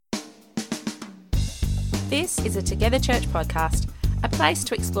This is a Together Church podcast, a place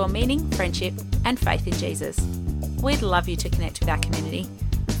to explore meaning, friendship, and faith in Jesus. We'd love you to connect with our community.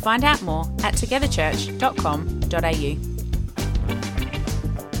 Find out more at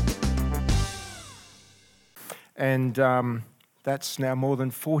togetherchurch.com.au. And that's now more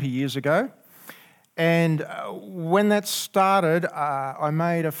than 40 years ago. And when that started, I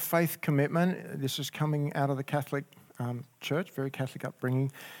made a faith commitment. This is coming out of the Catholic Church, very Catholic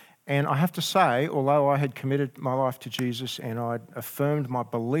upbringing. And I have to say, although I had committed my life to Jesus and I'd affirmed my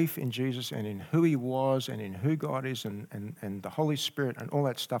belief in Jesus and in who he was and in who God is and the Holy Spirit and all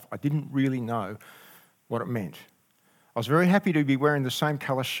that stuff, I didn't really know what it meant. I was very happy to be wearing the same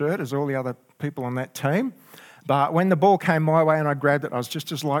colour shirt as all the other people on that team. But when the ball came my way and I grabbed it, I was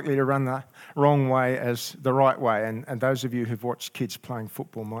just as likely to run the wrong way as the right way. And those of you who've watched kids playing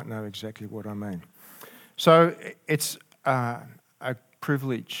football might know exactly what I mean. So it's a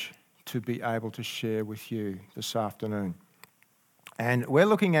privilege to be able to share with you this afternoon. And we're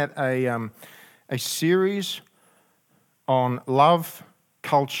looking at a series on love,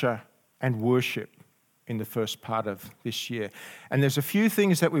 culture, and worship in the first part of this year. And there's a few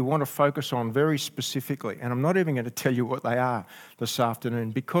things that we want to focus on very specifically, and I'm not even going to tell you what they are this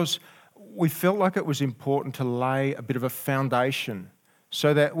afternoon because we felt like it was important to lay a bit of a foundation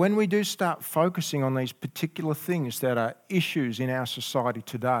so that when we do start focusing on these particular things that are issues in our society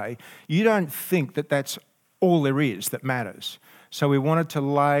today, you don't think that that's all there is that matters. So we wanted to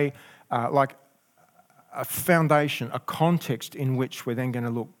lay like a foundation, a context in which we're then going to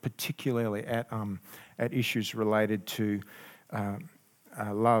look particularly at issues related to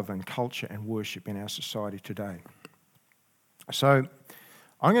love and culture and worship in our society today. So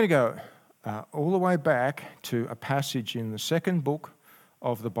I'm going to go all the way back to a passage in the second book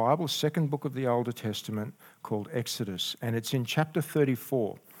of the Bible, second book of the Old Testament, called Exodus, and it's in chapter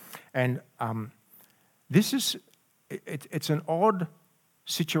 34. And it's an odd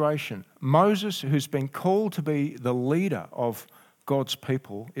situation. Moses, who's been called to be the leader of God's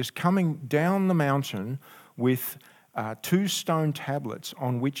people, is coming down the mountain with 2 stone tablets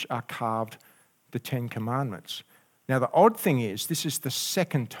on which are carved the 10 Commandments. Now, the odd thing is, this is the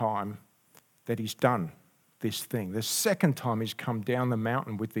second time that he's done this thing. The second time he's come down the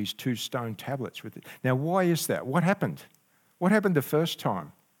mountain with these 2 stone tablets. Now, why is that? What happened? What happened the first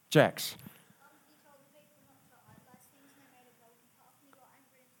time? Jax?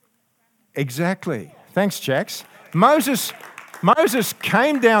 Exactly. Thanks, Jax. Moses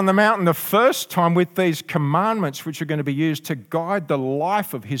came down the mountain the first time with these commandments which are going to be used to guide the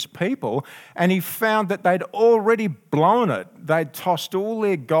life of his people, and he found that they'd already blown it. They'd tossed all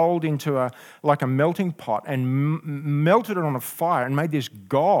their gold into a melting pot and melted it on a fire and made this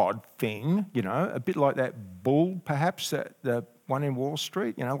god thing, a bit like that bull perhaps, the one in Wall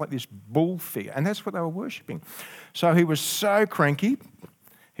Street, like this bull figure. And that's what they were worshipping. So he was so cranky,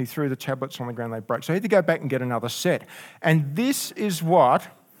 he threw the tablets on the ground, they broke. So he had to go back and get another set. And this is what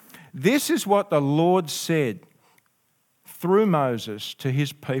the Lord said through Moses to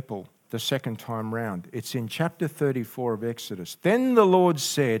his people the second time round. It's in chapter 34 of Exodus. Then the Lord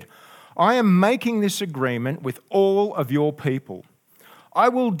said, I am making this agreement with all of your people. I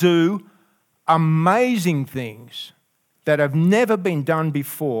will do amazing things that have never been done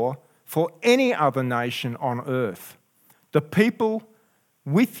before for any other nation on earth. The people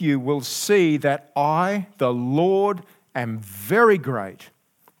with you will see that I, the Lord, am very great.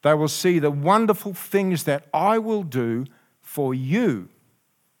 They will see the wonderful things that I will do for you.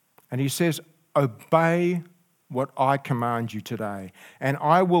 And he says, obey what I command you today, and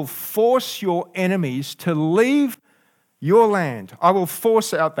I will force your enemies to leave your land. I will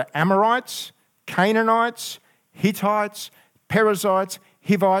force out the Amorites, Canaanites, Hittites, Perizzites,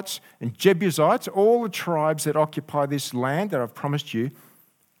 Hivites, and Jebusites, all the tribes that occupy this land that I've promised you.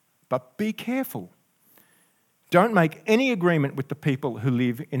 But be careful. Don't make any agreement with the people who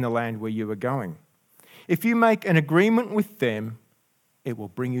live in the land where you are going. If you make an agreement with them, it will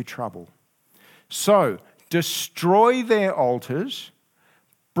bring you trouble. So, destroy their altars,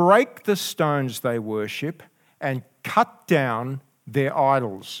 break the stones they worship, and cut down their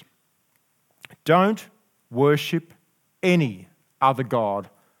idols. Don't worship any other god.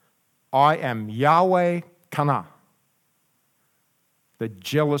 I am Yahweh Kana, the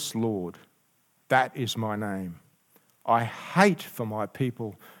jealous Lord. That is my name. I hate for my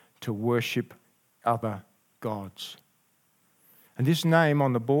people to worship other gods. And this name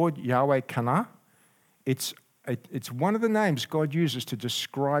on the board, Yahweh Kana, it's one of the names God uses to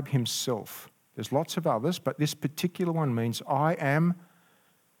describe himself. There's lots of others, but this particular one means I am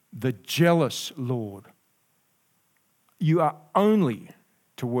the jealous Lord. You are only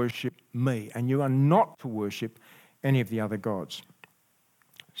to worship me, and you are not to worship any of the other gods.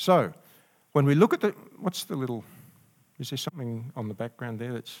 So, when we look at is there something on the background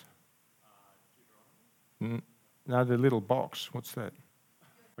there that's... No, the little box. What's that?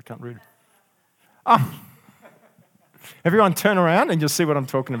 I can't read it. Oh. Everyone turn around and you'll see what I'm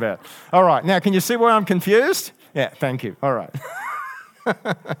talking about. All right, now can you see why I'm confused? Yeah, thank you. All right.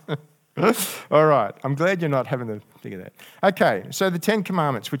 All right, I'm glad you're not having to figure that. Okay, so the Ten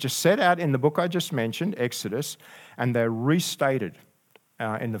Commandments, which are set out in the book I just mentioned, Exodus, and they're restated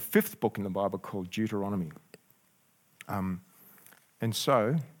in the 5th book in the Bible called Deuteronomy. And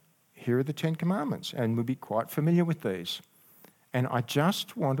so here are the Ten Commandments, and we'll be quite familiar with these. And I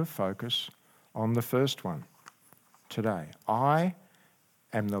just want to focus on the first one today. I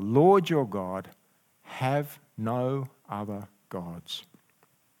am the Lord your God, have no other gods.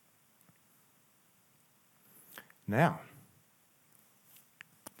 Now,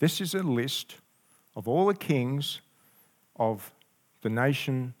 this is a list of all the kings of the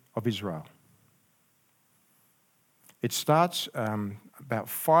nation of Israel. It starts about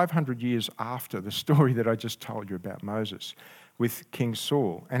 500 years after the story that I just told you about Moses with King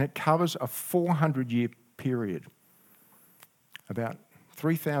Saul, and it covers a 400-year period. About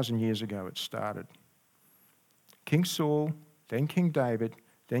 3,000 years ago it started. King Saul, then King David,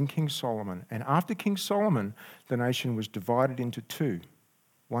 then King Solomon. And after King Solomon, the nation was divided into two,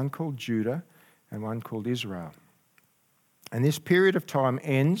 one called Judah and one called Israel. And this period of time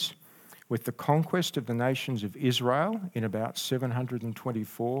ends with the conquest of the nations of Israel in about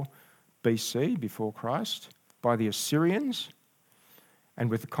 724 BC, before Christ, by the Assyrians, and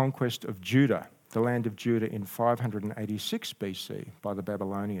with the conquest of Judah, the land of Judah, in 586 BC by the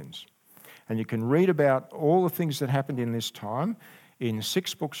Babylonians. And you can read about all the things that happened in this time in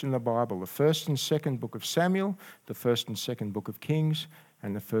 6 books in the Bible, the 1st and 2nd book of Samuel, the 1st and 2nd book of Kings,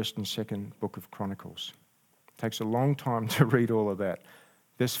 and the 1st and 2nd book of Chronicles. It takes a long time to read all of that.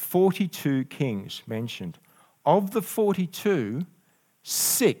 There's 42 kings mentioned. Of the 42,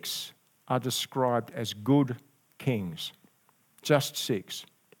 6 are described as good kings. Just 6.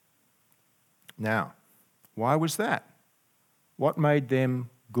 Now, why was that? What made them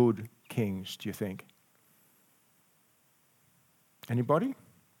good kings, do you think? Anybody?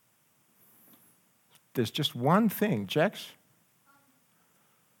 There's just one thing. Jax?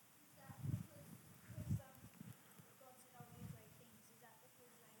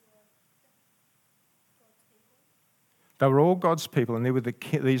 They were all God's people, and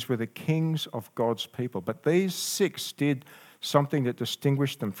these were the kings of God's people. But these 6 did something that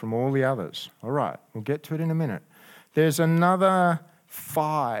distinguished them from all the others. All right, we'll get to it in a minute. There's another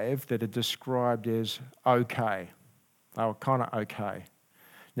 5 that are described as okay. They were kind of okay.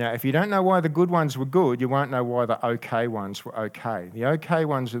 Now, if you don't know why the good ones were good, you won't know why the okay ones were okay. The okay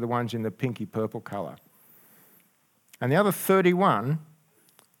ones are the ones in the pinky purple colour. And the other 31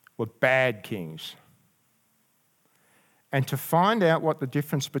 were bad kings. And to find out what the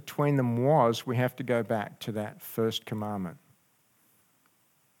difference between them was, we have to go back to that first commandment.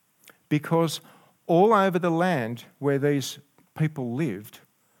 Because all over the land where these people lived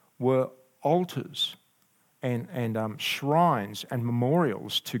were altars and shrines and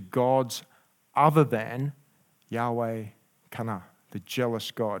memorials to gods other than Yahweh Kana, the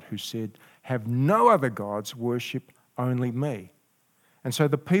jealous God who said, have no other gods, worship only me. And so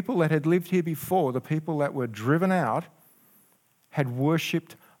the people that had lived here before, the people that were driven out, had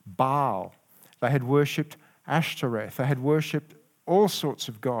worshipped Baal. They had worshipped Ashtoreth. They had worshipped all sorts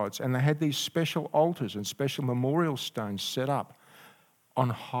of gods, and they had these special altars and special memorial stones set up on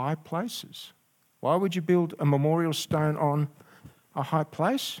high places. Why would you build a memorial stone on a high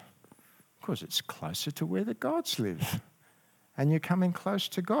place? Because it's closer to where the gods live, and you're coming close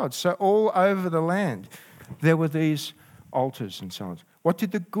to God. So all over the land, there were these altars and so on. What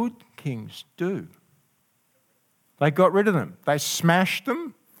did the good kings do? They got rid of them. They smashed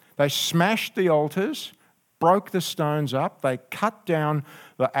them. They smashed the altars, broke the stones up. They cut down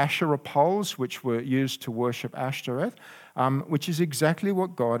the Asherah poles, which were used to worship Ashtoreth, which is exactly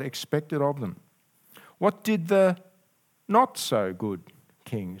what God expected of them. What did the not so good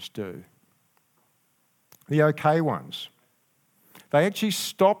kings do? The okay ones. They actually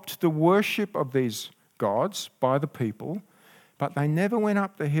stopped the worship of these gods by the people, but they never went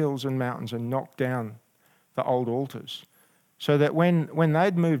up the hills and mountains and knocked down the old altars. So that when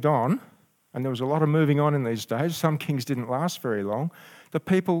they'd moved on, and there was a lot of moving on in these days, some kings didn't last very long, the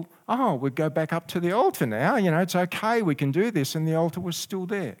people, we'd go back up to the altar now, it's okay, we can do this, and the altar was still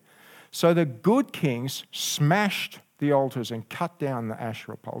there. So the good kings smashed the altars and cut down the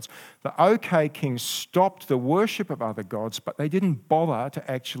Asherah poles. The okay kings stopped the worship of other gods, but they didn't bother to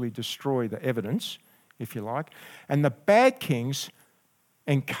actually destroy the evidence, if you like. And the bad kings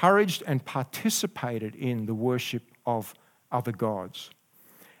encouraged and participated in the worship of other gods.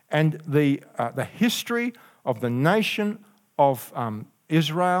 And the history of the nation of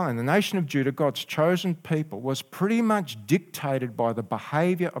Israel and the nation of Judah, God's chosen people, was pretty much dictated by the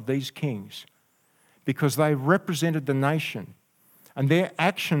behaviour of these kings, because they represented the nation. And their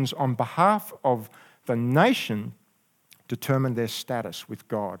actions on behalf of the nation determined their status with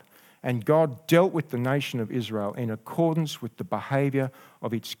God. And God dealt with the nation of Israel in accordance with the behaviour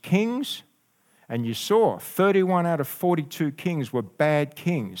of its kings. And you saw 31 out of 42 kings were bad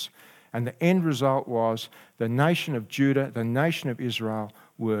kings. And the end result was the nation of Judah, the nation of Israel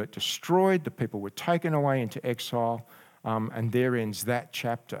were destroyed. The people were taken away into exile. And there ends that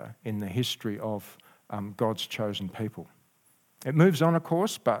chapter in the history of God's chosen people. It moves on, of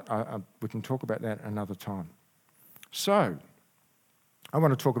course, but we can talk about that another time. So, I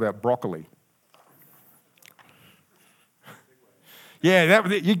want to talk about broccoli. Yeah,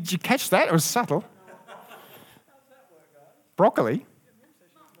 you catch that? It was subtle. Broccoli.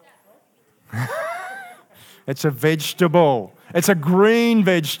 It's a vegetable. It's a green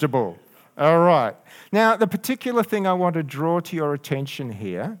vegetable. All right. Now, the particular thing I want to draw to your attention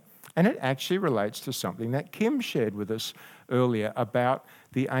here, and it actually relates to something that Kim shared with us earlier about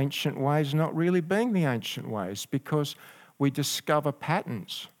the ancient ways not really being the ancient ways, because we discover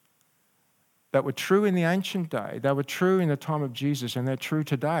patterns that were true in the ancient day, they were true in the time of Jesus, and they're true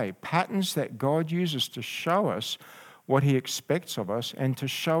today. Patterns that God uses to show us what he expects of us and to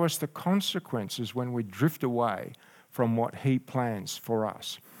show us the consequences when we drift away from what he plans for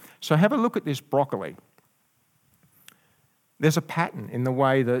us. So have a look at this broccoli. There's a pattern in the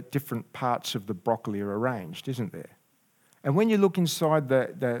way that different parts of the broccoli are arranged, isn't there? And when you look inside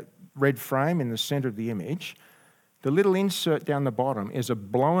the red frame in the centre of the image, the little insert down the bottom is a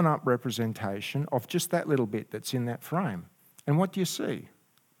blown up representation of just that little bit that's in that frame. And what do you see?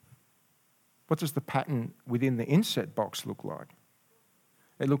 What does the pattern within the inset box look like?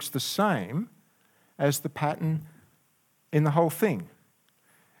 It looks the same as the pattern in the whole thing.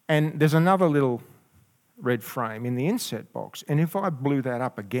 And there's another little red frame in the inset box. And if I blew that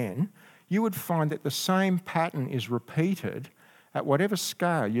up again, you would find that the same pattern is repeated at whatever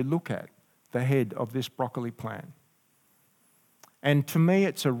scale you look at the head of this broccoli plant. And to me,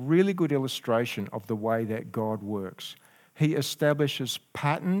 it's a really good illustration of the way that God works. He establishes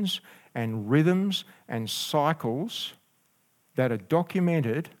patterns and rhythms and cycles that are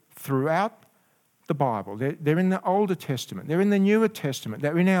documented throughout the Bible. They're in the Older Testament, they're in the Newer Testament,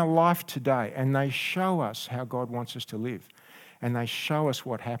 they're in our life today, and they show us how God wants us to live. And they show us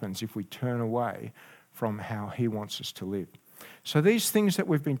what happens if we turn away from how he wants us to live. So these things that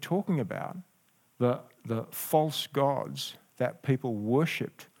we've been talking about, the false gods that people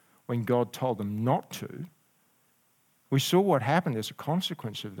worshipped when God told them not to, we saw what happened as a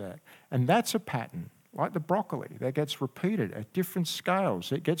consequence of that. And that's a pattern, like the broccoli, that gets repeated at different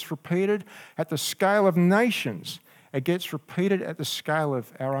scales. It gets repeated at the scale of nations. It gets repeated at the scale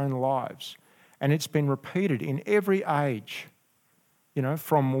of our own lives. And it's been repeated in every age,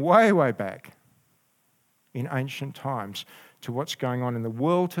 from way, way back in ancient times to what's going on in the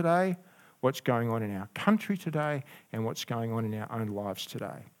world today, what's going on in our country today, and what's going on in our own lives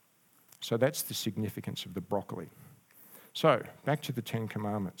today. So that's the significance of the broccoli. So, back to the Ten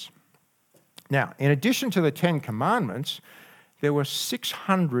Commandments. Now, in addition to the Ten Commandments, there were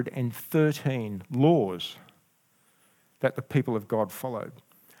 613 laws that the people of God followed.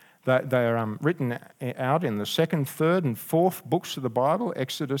 They are written out in the 2nd, 3rd, and 4th books of the Bible,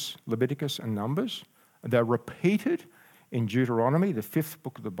 Exodus, Leviticus, and Numbers. They're repeated in Deuteronomy, the 5th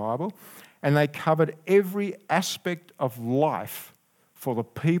book of the Bible, and they covered every aspect of life for the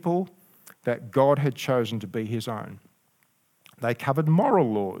people that God had chosen to be his own. They covered moral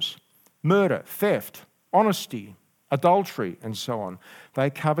laws, murder, theft, honesty, adultery, and so on.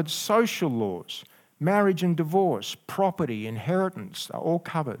 They covered social laws, marriage and divorce, property, inheritance, they're all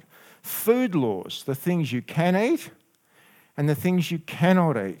covered. Food laws, the things you can eat and the things you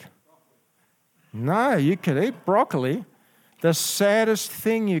cannot eat. No, you could eat broccoli. The saddest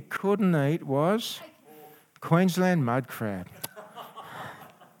thing you couldn't eat was Queensland mud crab.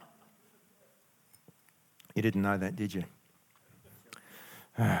 You didn't know that, did you?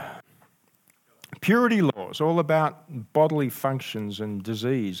 Purity laws, all about bodily functions and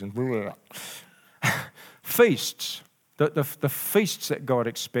disease and feasts. the feasts that God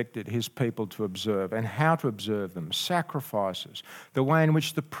expected his people to observe and how to observe them, sacrifices, the way in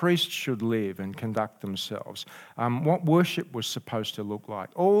which the priests should live and conduct themselves, what worship was supposed to look like.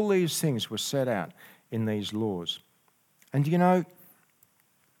 All these things were set out in these laws. And you know,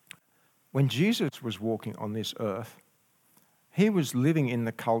 when Jesus was walking on this earth, he was living in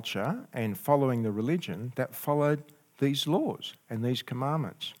the culture and following the religion that followed these laws and these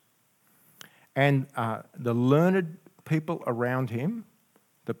commandments. And the learned people around him,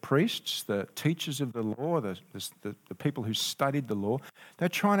 the priests, the teachers of the law, the people who studied the law, they're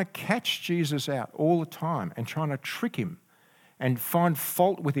trying to catch Jesus out all the time and trying to trick him and find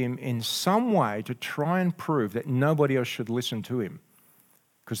fault with him in some way to try and prove that nobody else should listen to him,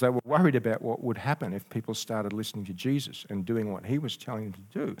 because they were worried about what would happen if people started listening to Jesus and doing what he was telling them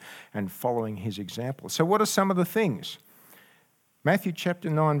to do and following his example. So what are some of the things? Matthew chapter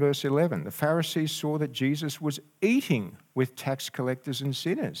 9, verse 11, the Pharisees saw that Jesus was eating with tax collectors and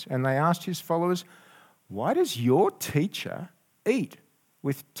sinners, and they asked his followers, "Why does your teacher eat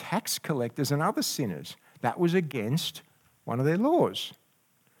with tax collectors and other sinners?" That was against one of their laws.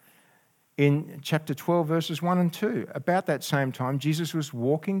 In chapter 12, verses 1 and 2, about that same time, Jesus was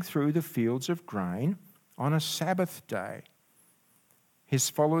walking through the fields of grain on a Sabbath day. His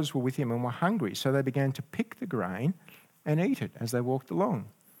followers were with him and were hungry, so they began to pick the grain and eat it as they walked along.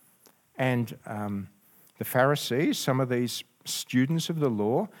 And the Pharisees, some of these students of the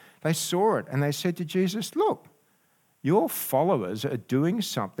law, they saw it and they said to Jesus, "Look, your followers are doing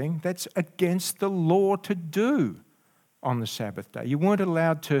something that's against the law to do on the Sabbath day. You weren't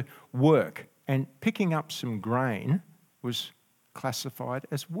allowed to work, and picking up some grain was classified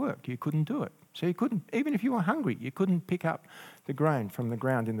as work. You couldn't do it. So you couldn't, even if you were hungry, you couldn't pick up the grain from the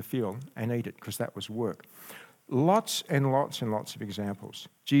ground in the field and eat it, because that was work." Lots and lots and lots of examples.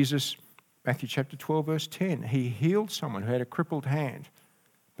 Jesus, Matthew chapter 12, verse 10, he healed someone who had a crippled hand,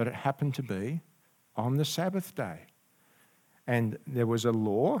 but it happened to be on the Sabbath day. And there was a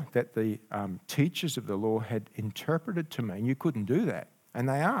law that the teachers of the law had interpreted to mean you couldn't do that. And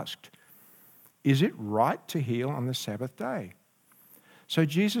they asked, "Is it right to heal on the Sabbath day?" So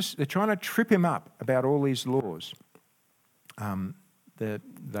Jesus, they're trying to trip him up about all these laws.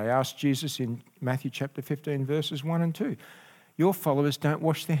 They asked Jesus in Matthew chapter 15, verses 1 and 2, "Your followers don't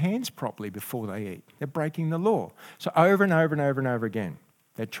wash their hands properly before they eat. They're breaking the law." So over and over and over and over again,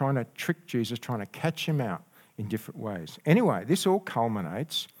 they're trying to trick Jesus, trying to catch him out in different ways. Anyway, this all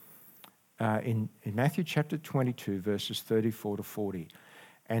culminates in Matthew chapter 22, verses 34 to 40.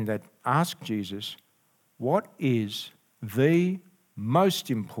 And they ask Jesus, "What is the most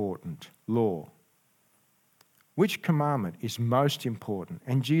important law? Which commandment is most important?"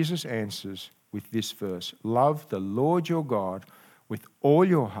 And Jesus answers with this verse, "Love the Lord your God with all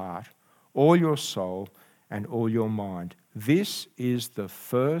your heart, all your soul, and all your mind. This is the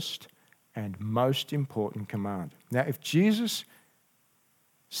first and most important command." Now, if Jesus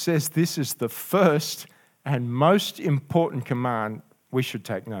says this is the first and most important command, we should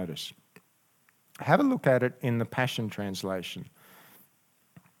take notice. Have a look at it in the Passion Translation.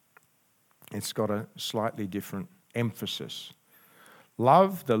 It's got a slightly different emphasis.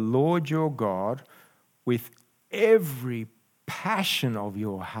 "Love the Lord your God with every passion of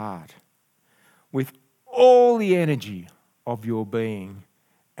your heart, with all the energy of your being,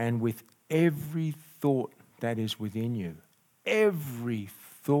 and with every thought that is within you." Every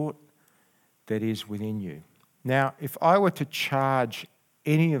thought that is within you. Now, if I were to charge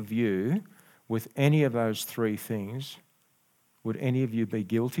any of you with any of those three things, would any of you be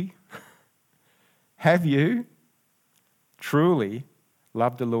guilty? Have you truly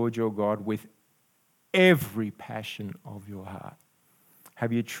loved the Lord your God with every passion of your heart?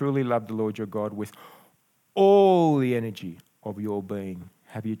 Have you truly loved the Lord your God with all the energy of your being?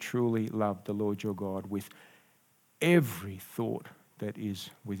 Have you truly loved the Lord your God with every thought that is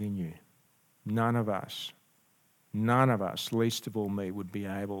within you? None of us, least of all me, would be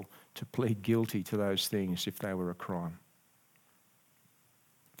able to plead guilty to those things if they were a crime.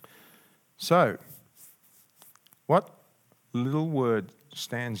 So, what little word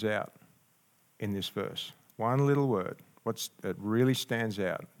stands out in this verse? One little word. It really stands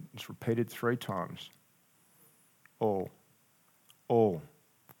out. It's repeated 3 times. All. All.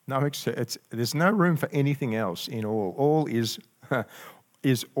 No, there's no room for anything else in all. All is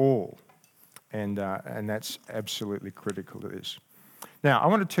all. And that's absolutely critical to this. Now, I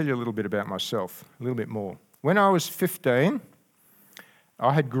want to tell you a little bit about myself, a little bit more. When I was 15,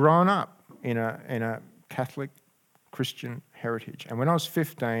 I had grown up in a Catholic Christian heritage. And when I was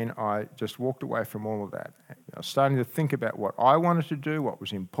 15, I just walked away from all of that. I was starting to think about what I wanted to do, what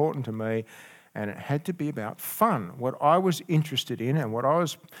was important to me, and it had to be about fun. What I was interested in and what I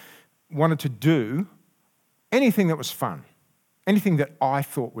wanted to do, anything that was fun, anything that I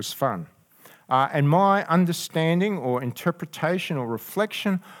thought was fun. And my understanding or interpretation or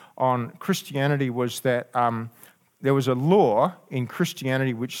reflection on Christianity was that there was a law in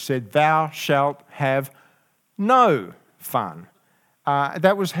Christianity which said, "Thou shalt have no fun."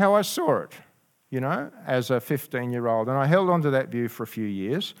 That was how I saw it, as a 15-year-old. And I held on to that view for a few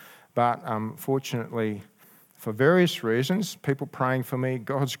years, but fortunately, for various reasons, people praying for me,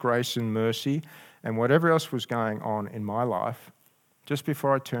 God's grace and mercy, and whatever else was going on in my life, just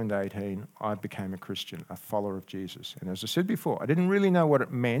before I turned 18, I became a Christian, a follower of Jesus. And as I said before, I didn't really know what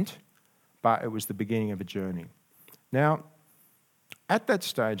it meant, but it was the beginning of a journey. Now, at that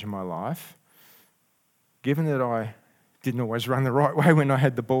stage in my life, given that I didn't always run the right way when I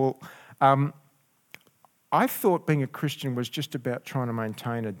had the ball, I thought being a Christian was just about trying to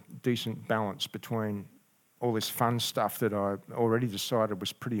maintain a decent balance between all this fun stuff that I already decided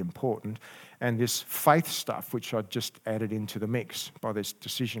was pretty important and this faith stuff which I'd just added into the mix by this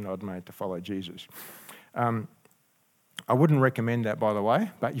decision I'd made to follow Jesus. I wouldn't recommend that, by the way,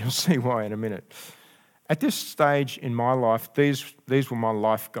 but you'll see why in a minute. At this stage in my life, these were my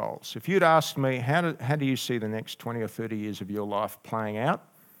life goals. If you'd asked me, how do you see the next 20 or 30 years of your life playing out?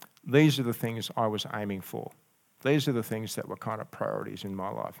 These are the things I was aiming for. These are the things that were kind of priorities in my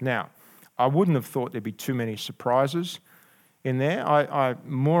life. Now, I wouldn't have thought there'd be too many surprises in there. I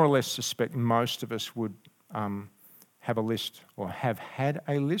more or less suspect most of us would have a list or have had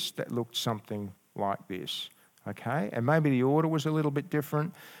a list that looked something like this, okay? And maybe the order was a little bit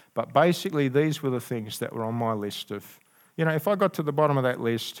different, but basically these were the things that were on my list of, if I got to the bottom of that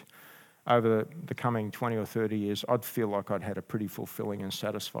list over the coming 20 or 30 years, I'd feel like I'd had a pretty fulfilling and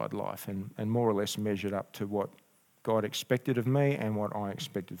satisfied life and more or less measured up to what God expected of me and what I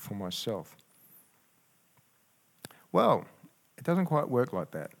expected for myself. Well, it doesn't quite work like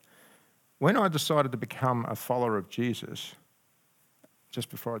that. When I decided to become a follower of Jesus,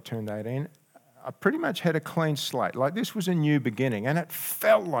 just before I turned 18, I pretty much had a clean slate. Like this was a new beginning, and it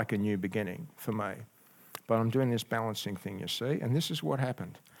felt like a new beginning for me. But I'm doing this balancing thing, you see, and this is what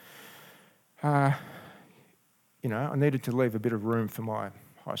happened. I needed to leave a bit of room for my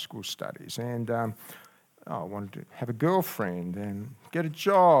high school studies, and I wanted to have a girlfriend and get a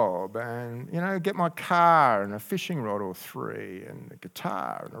job and, get my car and a fishing rod or three and a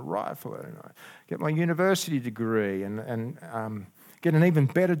guitar and a rifle and get my university degree and get an even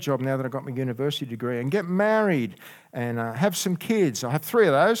better job now that I've got my university degree and get married and have some kids. I have 3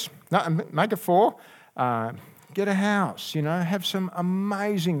 of those. No, make it 4. Get a house, have some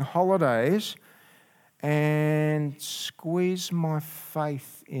amazing holidays and squeeze my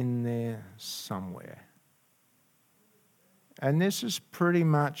faith in there somewhere. And this is pretty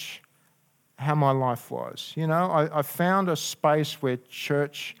much how my life was. I found a space where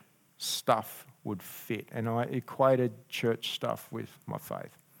church stuff would fit, and I equated church stuff with my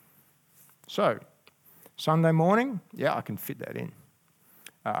faith. So, Sunday morning, yeah, I can fit that in.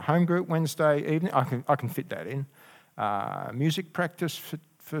 Home group Wednesday evening, I can fit that in. Music practice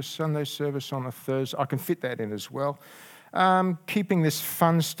for Sunday service on a Thursday, I can fit that in as well. Keeping this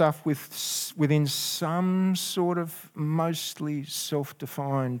fun stuff within some sort of mostly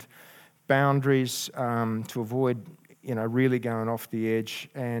self-defined boundaries to avoid, really going off the edge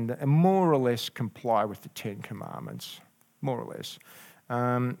and more or less comply with the 10 Commandments, more or less.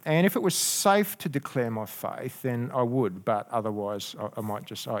 And if it was safe to declare my faith, then I would, but otherwise I might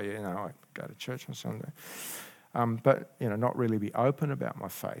just, I go to church on Sunday. But, not really be open about my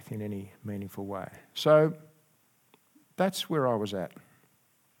faith in any meaningful way. So that's where I was at.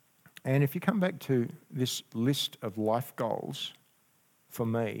 And if you come back to this list of life goals, for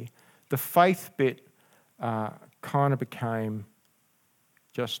me, the faith bit kind of became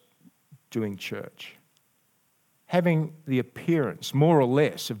just doing church. Having the appearance, more or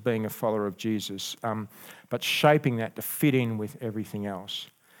less, of being a follower of Jesus, but shaping that to fit in with everything else.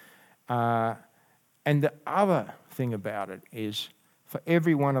 And the other thing about it is, for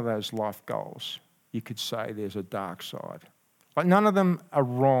every one of those life goals, you could say there's a dark side. But none of them are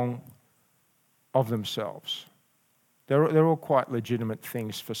wrong of themselves. They're all quite legitimate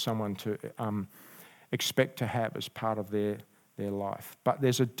things for someone to expect to have as part of their life. But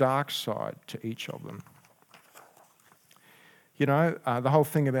there's a dark side to each of them. The whole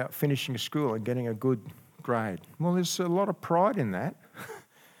thing about finishing school and getting a good grade. Well, there's a lot of pride in that.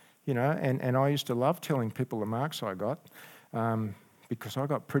 And I used to love telling people the marks I got. Because I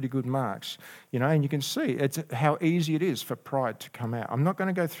got pretty good marks, and you can see it's how easy it is for pride to come out. I'm not going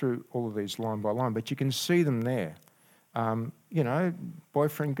to go through all of these line by line, but you can see them there.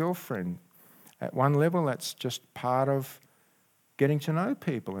 Boyfriend, girlfriend, At one level, that's just part of getting to know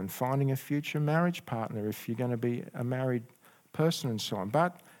people and finding a future marriage partner if you're going to be a married person and so on.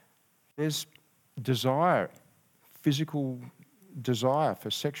 But there's desire, physical desire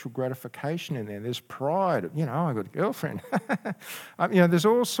for sexual gratification in there. There's pride. I've got a girlfriend. There's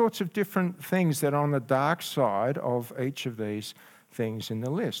all sorts of different things that are on the dark side of each of these things in the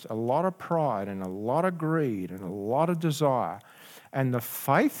list. A lot of pride and a lot of greed and a lot of desire. And the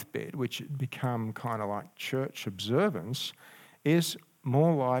faith bit, which had become kind of like church observance, is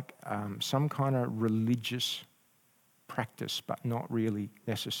more like some kind of religious practice, but not really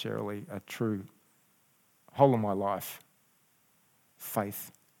necessarily a true whole of my life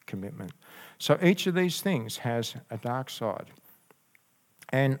faith commitment. So each of these things has a dark side.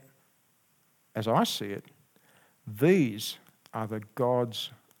 And as I see it, these are the gods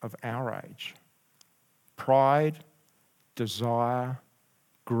of our age. Pride, desire,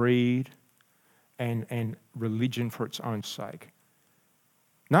 greed, and religion for its own sake.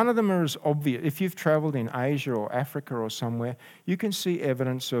 None of them are as obvious. If you've travelled in Asia or Africa or somewhere, you can see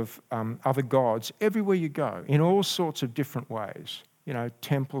evidence of other gods everywhere you go, in all sorts of different ways.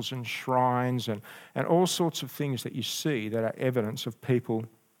 Temples and shrines and all sorts of things that you see that are evidence of people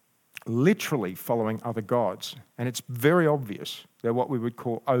literally following other gods. And it's very obvious. They're what we would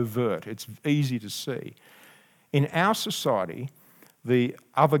call overt. It's easy to see. In our society, the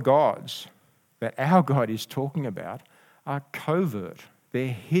other gods that our God is talking about are covert. They're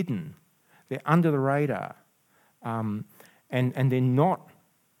hidden. They're under the radar. And they're not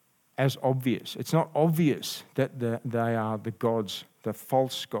as obvious. It's not obvious that they are the gods, the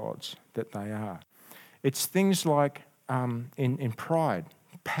false gods that they are. It's things like in pride,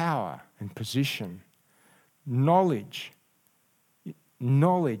 power and position, knowledge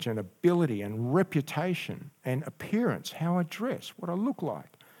and ability and reputation and appearance, how I dress, what I look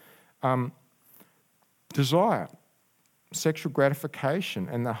like. Desire, sexual gratification,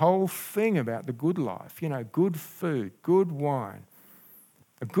 and the whole thing about the good life, good food, good wine,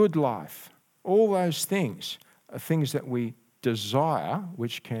 a good life. All those things are things that we desire,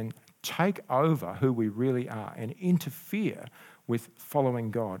 which can take over who we really are and interfere with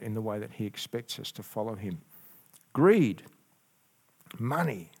following God in the way that He expects us to follow Him. Greed,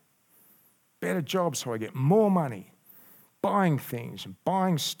 money, better job so I get more money, buying things and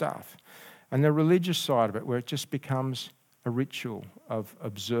buying stuff. And the religious side of it, where it just becomes a ritual of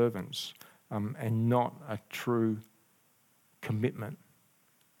observance and not a true commitment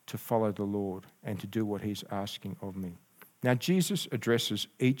to follow the Lord and to do what He's asking of me. Now, Jesus addresses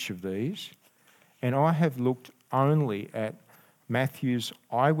each of these, and I have looked only at Matthew's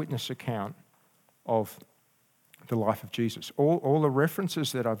eyewitness account of the life of Jesus. All the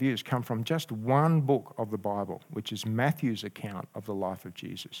references that I've used come from just one book of the Bible, which is Matthew's account of the life of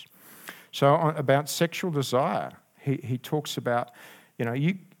Jesus. So about sexual desire, he talks about,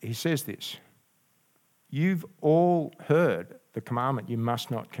 he says this, you've all heard the commandment, you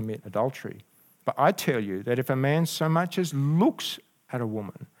must not commit adultery. But I tell you that if a man so much as looks at a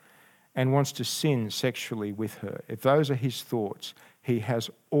woman and wants to sin sexually with her, if those are his thoughts, he has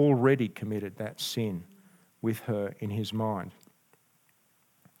already committed that sin with her in his mind.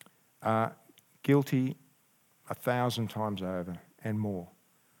 Guilty 1,000 times over and more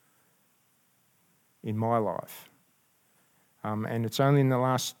in my life. And it's only in the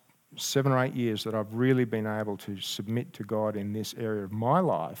last 7 or 8 years that I've really been able to submit to God in this area of my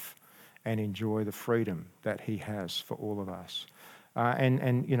life and enjoy the freedom that He has for all of us.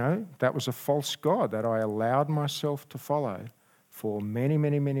 That was a false god that I allowed myself to follow for many,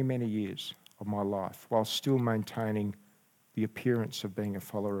 many, many, many years of my life, while still maintaining the appearance of being a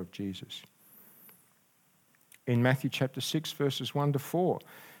follower of Jesus. In Matthew chapter 6, verses 1 to 4,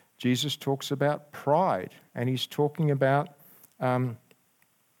 Jesus talks about pride, and He's talking about the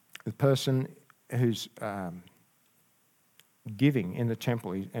person who's giving in the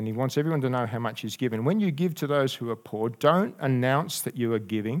temple, and He wants everyone to know how much He's given. When you give to those who are poor, don't announce that you are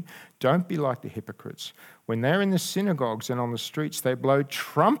giving. Don't be like the hypocrites. When they're in the synagogues and on the streets, they blow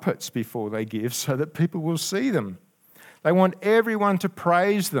trumpets before they give so that people will see them. They want everyone to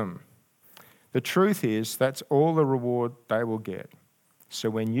praise them. The truth is, that's all the reward they will get.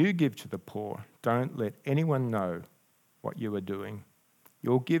 So when you give to the poor, don't let anyone know what you are doing.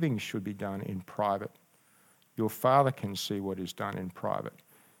 Your giving should be done in private. Your Father can see what is done in private,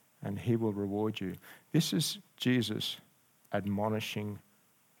 and He will reward you. This is Jesus admonishing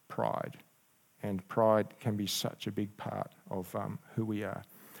pride, and pride can be such a big part of who we are.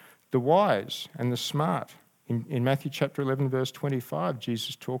 The wise and the smart. In Matthew chapter 11, verse 25,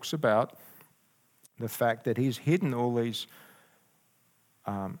 Jesus talks about the fact that He's hidden all these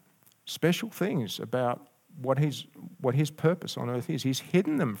special things about what his purpose on earth is. He's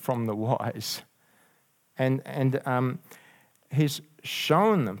hidden them from the wise. And he's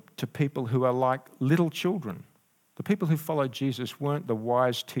shown them to people who are like little children. The people who followed Jesus weren't the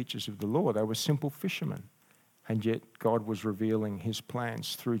wise teachers of the law. They were simple fishermen. And yet God was revealing his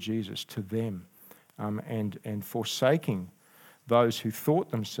plans through Jesus to them and forsaking those who thought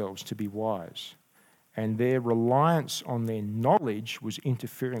themselves to be wise. And their reliance on their knowledge was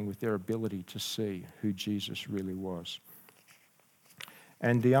interfering with their ability to see who Jesus really was.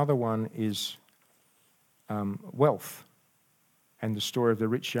 And the other one is wealth. And the story of the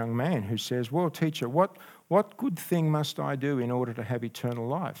rich young man who says, well, teacher, what good thing must I do in order to have eternal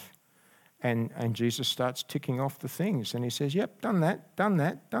life? And Jesus starts ticking off the things. And he says, yep, done that, done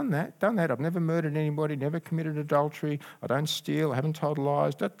that, done that, done that. I've never murdered anybody, never committed adultery. I don't steal, I haven't told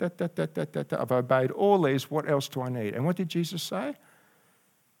lies. I've obeyed all these. What else do I need? And what did Jesus say?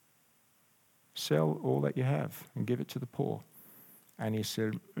 Sell all that you have and give it to the poor. And he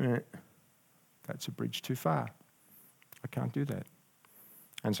said, that's a bridge too far. I can't do that.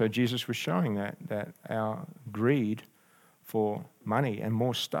 And so Jesus was showing that our greed for money and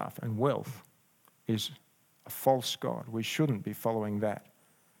more stuff and wealth is a false god. We shouldn't be following that.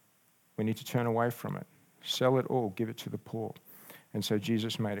 We need to turn away from it. Sell it all, give it to the poor. And so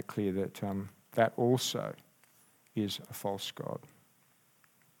Jesus made it clear that that also is a false god.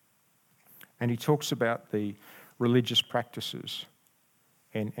 And he talks about the religious practices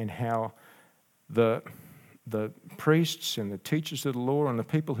and how the priests and the teachers of the law and the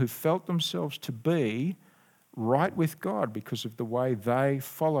people who felt themselves to be right with God because of the way they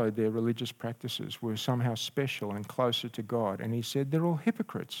followed their religious practices were somehow special and closer to God. And he said they're all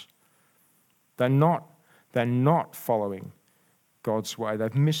hypocrites. They're not following God's way.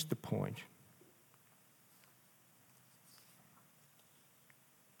 They've missed the point.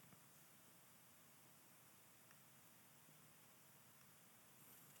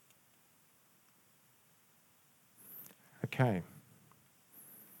 Okay.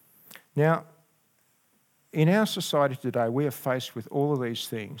 Now, in our society today, we are faced with all of these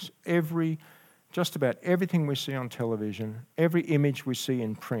things. Just about everything we see on television, every image we see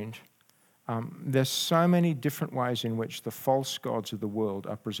in print, there's so many different ways in which the false gods of the world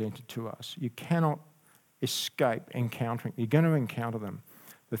are presented to us. You cannot escape encountering. You're going to encounter them.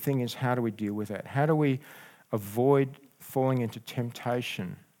 The thing is, how do we deal with that? How do we avoid falling into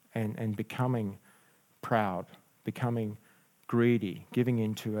temptation and becoming proud, becoming greedy, giving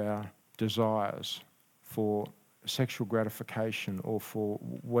into our desires for sexual gratification or for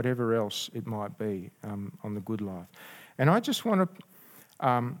whatever else it might be on the good life? And I just want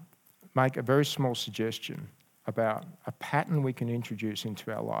to make a very small suggestion about a pattern we can introduce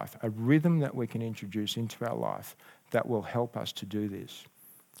into our life, a rhythm that we can introduce into our life that will help us to do this.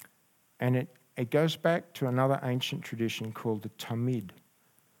 And it goes back to another ancient tradition called the Tamid,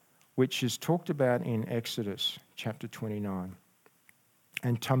 which is talked about in Exodus chapter 29.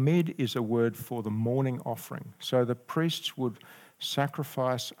 And Tamid is a word for the morning offering. So the priests would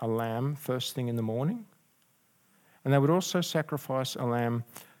sacrifice a lamb first thing in the morning, and they would also sacrifice a lamb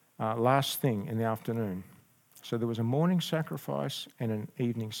last thing in the afternoon. So there was a morning sacrifice and an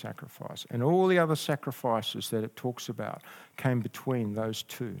evening sacrifice. And all the other sacrifices that it talks about came between those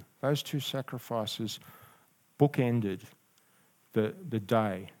two. Those two sacrifices bookended the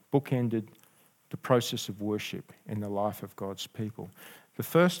day, bookended the process of worship in the life of God's people. The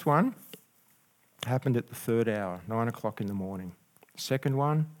first one happened at the third hour, 9 o'clock in the morning. The second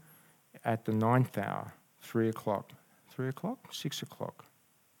one at the 9th hour, 3 o'clock. 3 o'clock? 6 o'clock.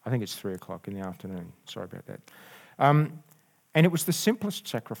 I think it's 3 o'clock in the afternoon. Sorry about that. And it was the simplest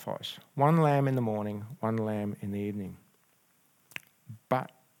sacrifice. One lamb in the morning, one lamb in the evening. But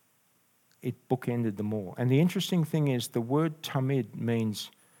it bookended them all. And the interesting thing is the word tamid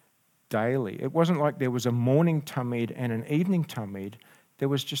means daily. It wasn't like there was a morning tamid and an evening tamid. There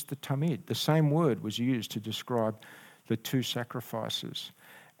was just the tamid. The same word was used to describe the two sacrifices.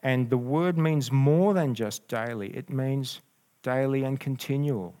 And the word means more than just daily. It means daily and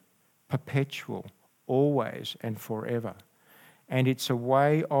continual, perpetual, always and forever. And it's a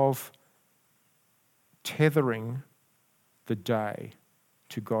way of tethering the day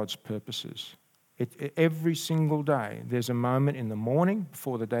to God's purposes. Every single day, there's a moment in the morning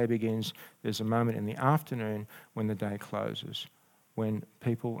before the day begins, there's a moment in the afternoon when the day closes, when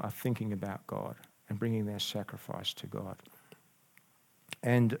people are thinking about God and bringing their sacrifice to God.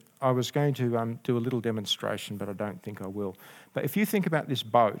 And I was going to do a little demonstration, but I don't think I will. But if you think about this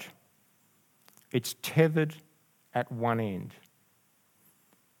boat, it's tethered at one end.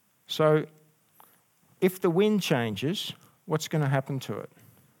 So if the wind changes, what's going to happen to it?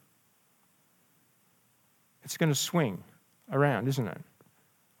 it's going to swing around, isn't it?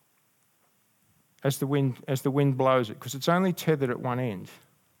 As the wind blows it, because it's only tethered at one end.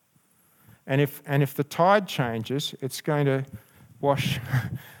 And if the tide changes, it's going to wash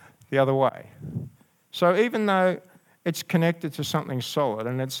the other way. So even though it's connected to something solid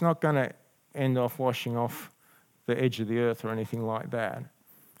and it's not going to end off washing off the edge of the earth or anything like that,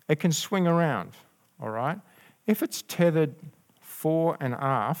 it can swing around, all right? If it's tethered fore and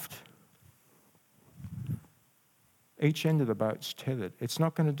aft, each end of the boat's tethered. It's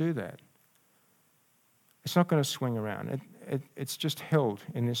not going to do that. It's not going to swing around. It's just held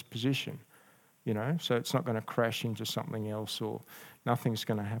in this position, so it's not going to crash into something else or nothing's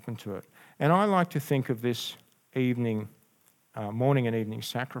going to happen to it. And I like to think of this morning and evening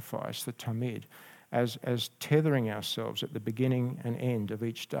sacrifice, the Tamid, as tethering ourselves at the beginning and end of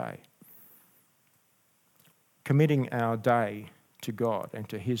each day, committing our day to God and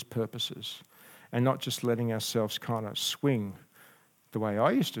to His purposes, and not just letting ourselves kind of swing the way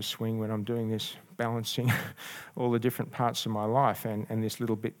I used to swing when I'm doing this, balancing all the different parts of my life and this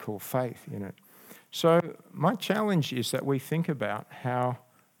little bit called faith in it. So my challenge is that we think about how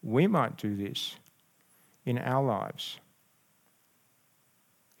we might do this in our lives,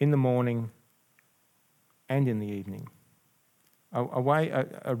 in the morning and in the evening.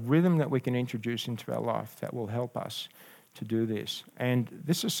 A rhythm that we can introduce into our life that will help us to do this. And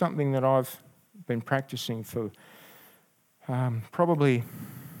this is something that I've been practicing for probably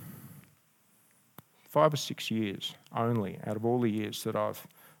 5 or 6 years only out of all the years that I've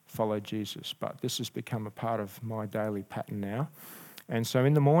followed Jesus. But this has become a part of my daily pattern now. And so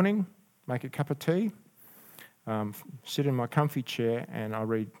in the morning, make a cup of tea, sit in my comfy chair, and I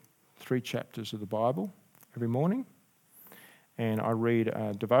read 3 chapters of the Bible every morning. And I read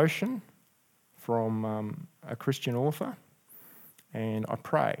a devotion from a Christian author, and I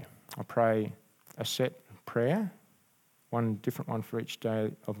pray. I pray a set prayer, one different one for each day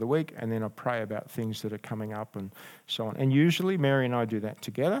of the week, and then I pray about things that are coming up and so on. And usually Mary and I do that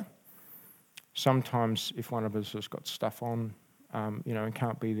together. Sometimes if one of us has got stuff on, and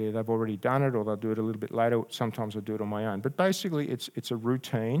can't be there, they've already done it, or they'll do it a little bit later. Sometimes I do it on my own. But basically it's a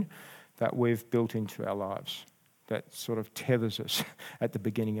routine that we've built into our lives that sort of tethers us at the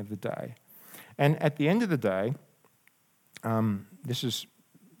beginning of the day. And at the end of the day, this is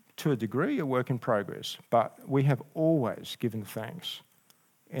to a degree a work in progress, but we have always given thanks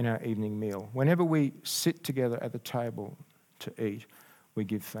in our evening meal. Whenever we sit together at the table to eat, we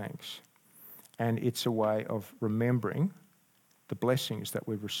give thanks. And it's a way of remembering the blessings that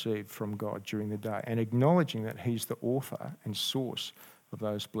we've received from God during the day and acknowledging that He's the author and source of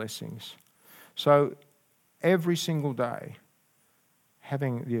those blessings. So every single day,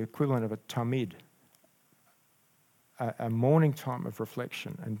 having the equivalent of a tamid, a morning time of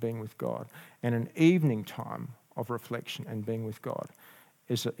reflection and being with God, and an evening time of reflection and being with God,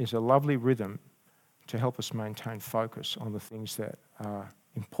 is a lovely rhythm to help us maintain focus on the things that are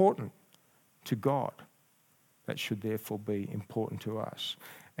important to God, that should therefore be important to us.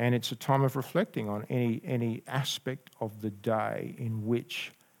 And it's a time of reflecting on any aspect of the day in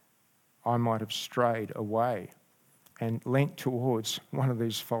which I might have strayed away and leant towards one of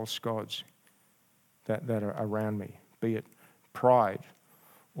these false gods that are around me, be it pride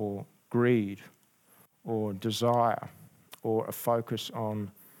or greed or desire or a focus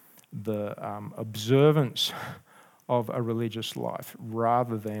on the observance of a religious life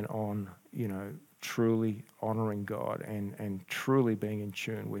rather than on, truly honouring God and truly being in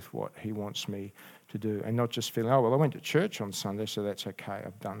tune with what He wants me to do, and not just feeling, I went to church on Sunday, so that's okay,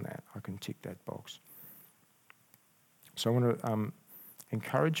 I've done that, I can tick that box. So I want to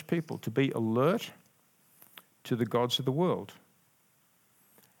encourage people to be alert to the gods of the world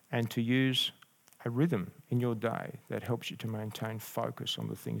and to use a rhythm in your day that helps you to maintain focus on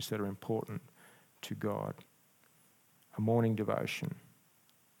the things that are important to God. A morning devotion,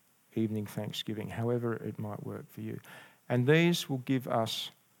 evening thanksgiving, however it might work for you. And these will give us,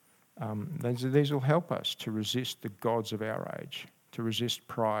 these will help us to resist the gods of our age, to resist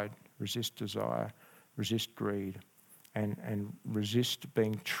pride, resist desire, resist greed, and resist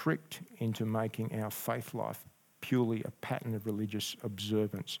being tricked into making our faith life purely a pattern of religious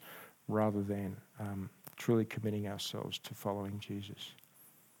observance rather than truly committing ourselves to following Jesus.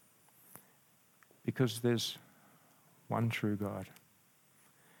 Because there's one true God,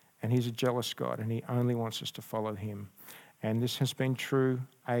 and He's a jealous God, and He only wants us to follow Him. And this has been true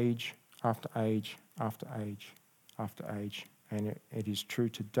age after age after age after age, and it is true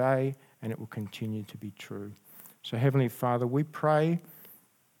today, and it will continue to be true. So Heavenly Father, we pray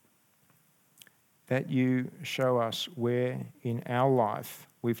that You show us where in our life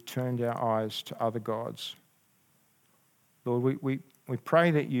we've turned our eyes to other gods Lord, we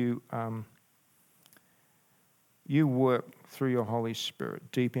pray that you work through your Holy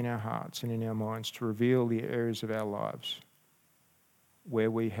Spirit deep in our hearts and in our minds to reveal the areas of our lives where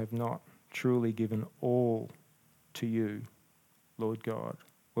we have not truly given all to you, Lord God,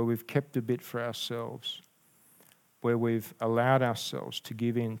 where we've kept a bit for ourselves, where we've allowed ourselves to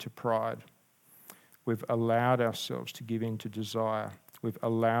give in to pride, we've allowed ourselves to give in to desire, we've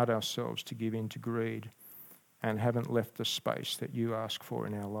allowed ourselves to give in to greed, and haven't left the space that you ask for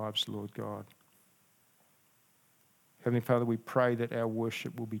in our lives, Lord God. Heavenly Father, we pray that our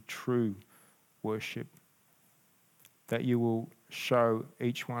worship will be true worship, that you will show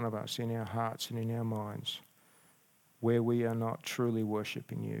each one of us in our hearts and in our minds where we are not truly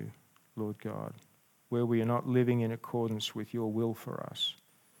worshipping you, Lord God, where we are not living in accordance with your will for us,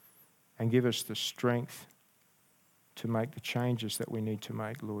 and give us the strength to make the changes that we need to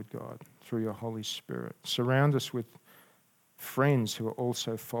make, Lord God, through your Holy Spirit. Surround us with friends who are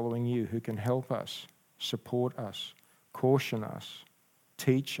also following you, who can help us, support us, caution us,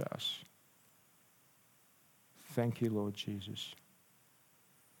 teach us. Thank you, Lord Jesus.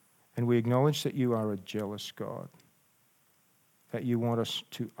 And we acknowledge that you are a jealous God, that you want us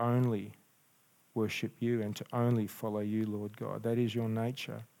to only worship you and to only follow you, Lord God. That is your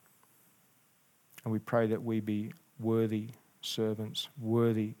nature. And we pray that we be worthy servants,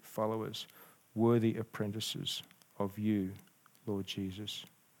 worthy followers, worthy apprentices of you, Lord Jesus,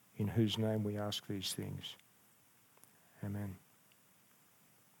 in whose name we ask these things. Amen.